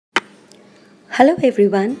Hello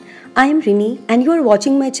everyone, I am Rini and you are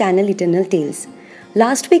watching my channel Eternal Tales.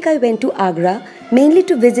 Last week I went to Agra mainly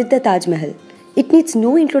to visit the Taj Mahal. It needs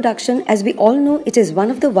no introduction as we all know it is one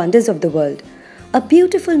of the wonders of the world. A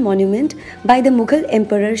beautiful monument by the Mughal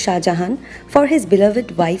Emperor Shah Jahan for his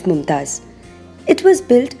beloved wife Mumtaz. It was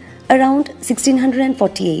built around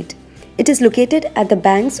 1648. It is located at the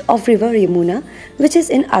banks of river Yamuna, which is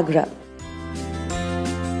in Agra.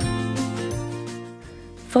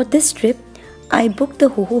 For this trip, I booked the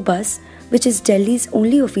HOHO Bus, which is Delhi's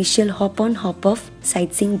only official hop-on hop-off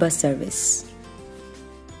sightseeing bus service.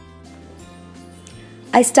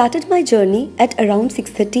 I started my journey at around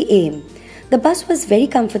 6:30 am. The bus was very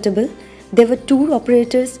comfortable. There were tour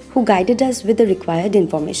operators who guided us with the required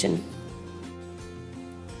information.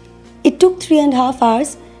 It took 3.5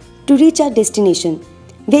 hours to reach our destination.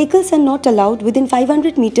 Vehicles are not allowed within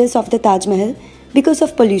 500 meters of the Taj Mahal because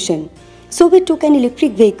of pollution. So we took an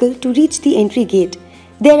electric vehicle to reach the entry gate.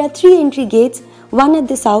 There are 3 entry gates, one at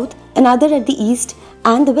the south, another at the east,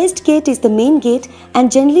 and the west gate is the main gate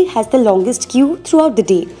and generally has the longest queue throughout the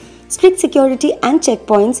day. Strict security and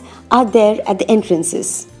checkpoints are there at the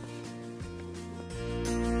entrances.